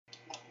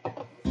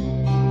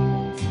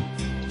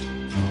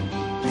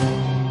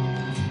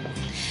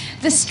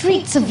The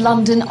streets of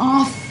London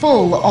are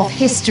full of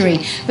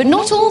history, but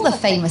not all the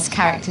famous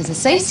characters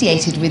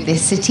associated with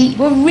this city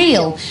were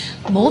real.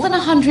 More than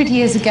 100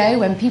 years ago,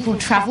 when people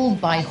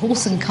travelled by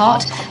horse and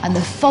cart and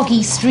the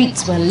foggy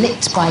streets were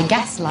lit by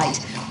gaslight,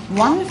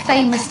 one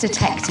famous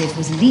detective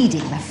was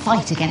leading the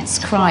fight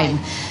against crime.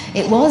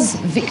 It was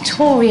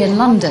Victorian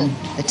London,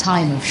 the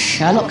time of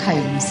Sherlock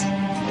Holmes.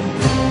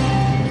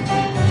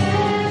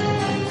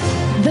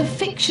 The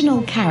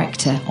fictional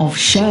character of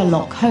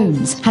Sherlock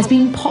Holmes has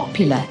been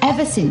popular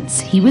ever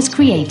since he was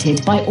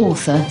created by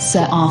author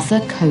Sir Arthur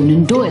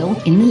Conan Doyle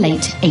in the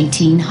late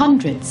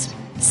 1800s.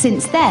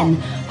 Since then,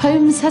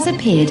 Holmes has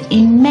appeared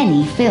in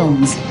many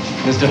films.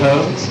 Mr.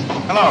 Holmes?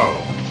 Hello.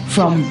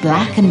 From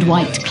black and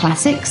white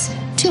classics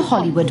to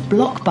Hollywood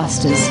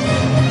blockbusters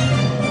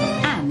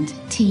and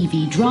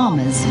TV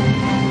dramas.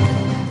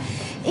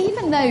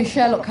 Even though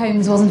Sherlock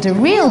Holmes wasn't a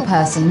real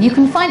person, you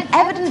can find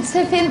evidence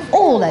of him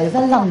all over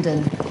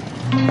London.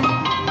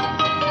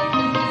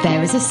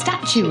 There is a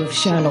statue of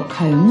Sherlock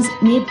Holmes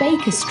near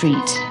Baker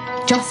Street.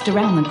 Just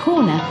around the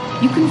corner,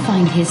 you can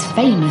find his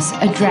famous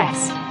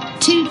address,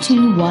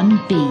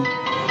 221B.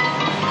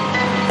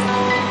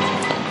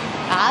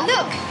 Ah,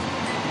 look!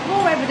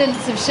 More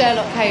evidence of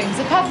Sherlock Holmes,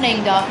 a pub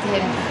named after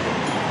him.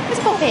 Let's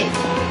pop in.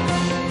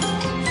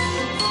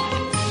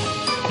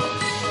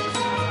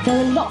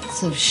 There are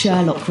lots of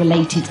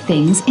Sherlock-related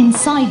things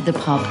inside the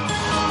pub.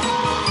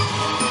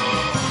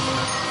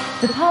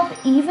 The pub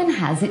even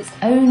has its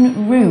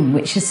own room,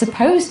 which is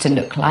supposed to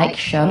look like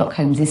Sherlock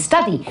Holmes'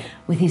 study,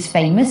 with his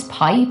famous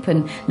pipe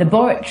and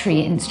laboratory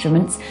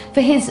instruments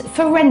for his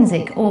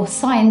forensic or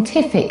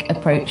scientific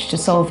approach to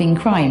solving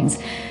crimes.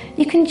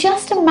 You can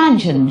just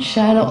imagine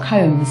Sherlock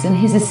Holmes and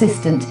his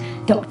assistant,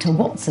 Dr.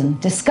 Watson,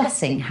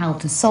 discussing how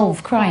to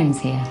solve crimes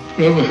here.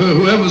 Well,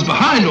 whoever's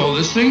behind all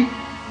this thing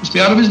must be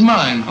out of his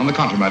mind. On the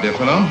contrary, my dear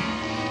fellow,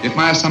 if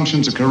my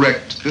assumptions are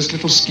correct, this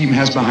little scheme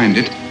has behind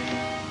it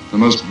the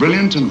most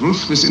brilliant and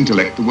ruthless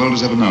intellect the world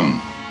has ever known.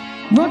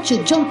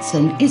 Roger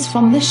Johnson is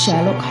from the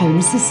Sherlock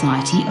Holmes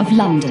Society of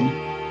London.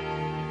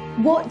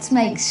 What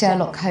makes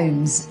Sherlock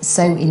Holmes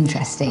so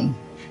interesting?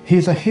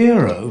 He's a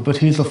hero, but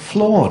he's a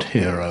flawed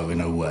hero in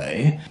a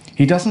way.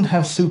 He doesn't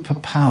have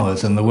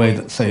superpowers in the way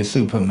that, say,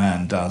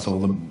 Superman does, or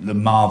the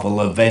Marvel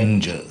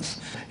Avengers.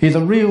 He's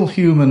a real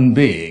human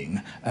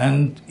being,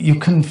 and you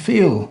can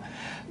feel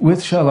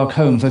with Sherlock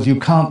Holmes, as you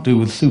can't do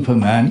with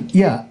Superman,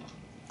 yeah,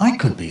 I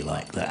could be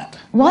like that.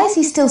 Why is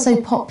he still so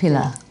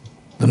popular?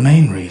 The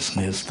main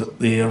reason is that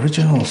the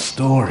original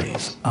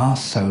stories are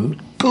so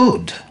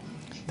good.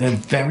 They're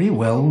very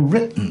well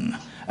written,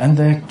 and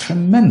they're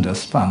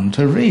tremendous fun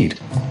to read.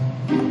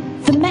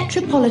 The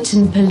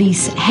Metropolitan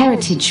Police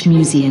Heritage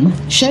Museum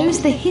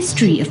shows the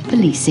history of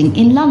policing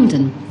in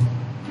London.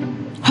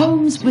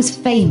 Holmes was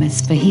famous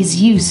for his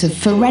use of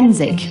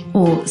forensic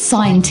or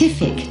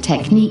scientific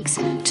techniques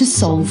to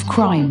solve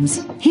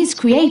crimes. His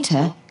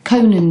creator,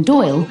 Conan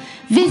Doyle,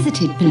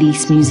 visited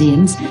police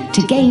museums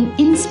to gain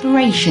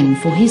inspiration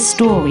for his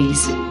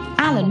stories.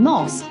 Alan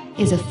Moss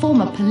is a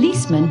former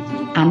policeman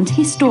and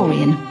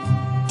historian.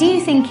 Do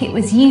you think it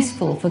was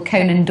useful for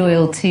Conan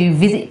Doyle to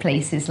visit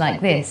places like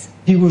this?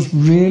 He was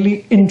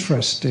really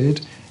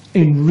interested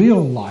in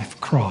real-life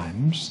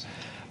crimes,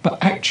 but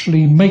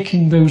actually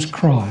making those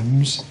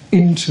crimes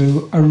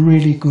into a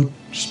really good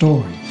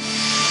story.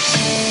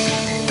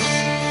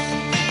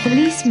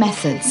 Police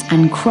methods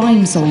and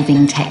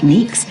crime-solving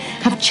techniques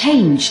have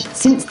changed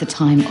since the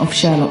time of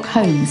Sherlock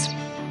Holmes.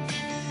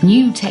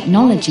 New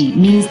technology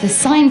means the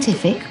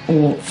scientific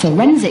or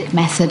forensic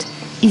method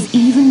is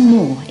even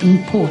more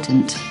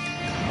important.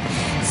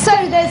 So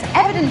there's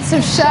evidence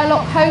of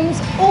Sherlock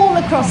Holmes all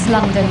across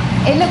London.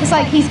 It looks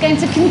like he's going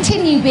to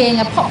continue being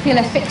a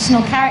popular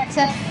fictional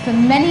character for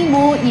many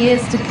more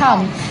years to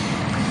come.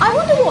 I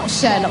wonder what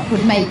Sherlock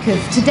would make of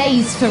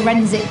today's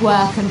forensic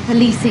work and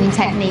policing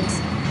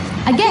techniques.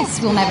 I guess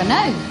we'll never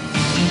know.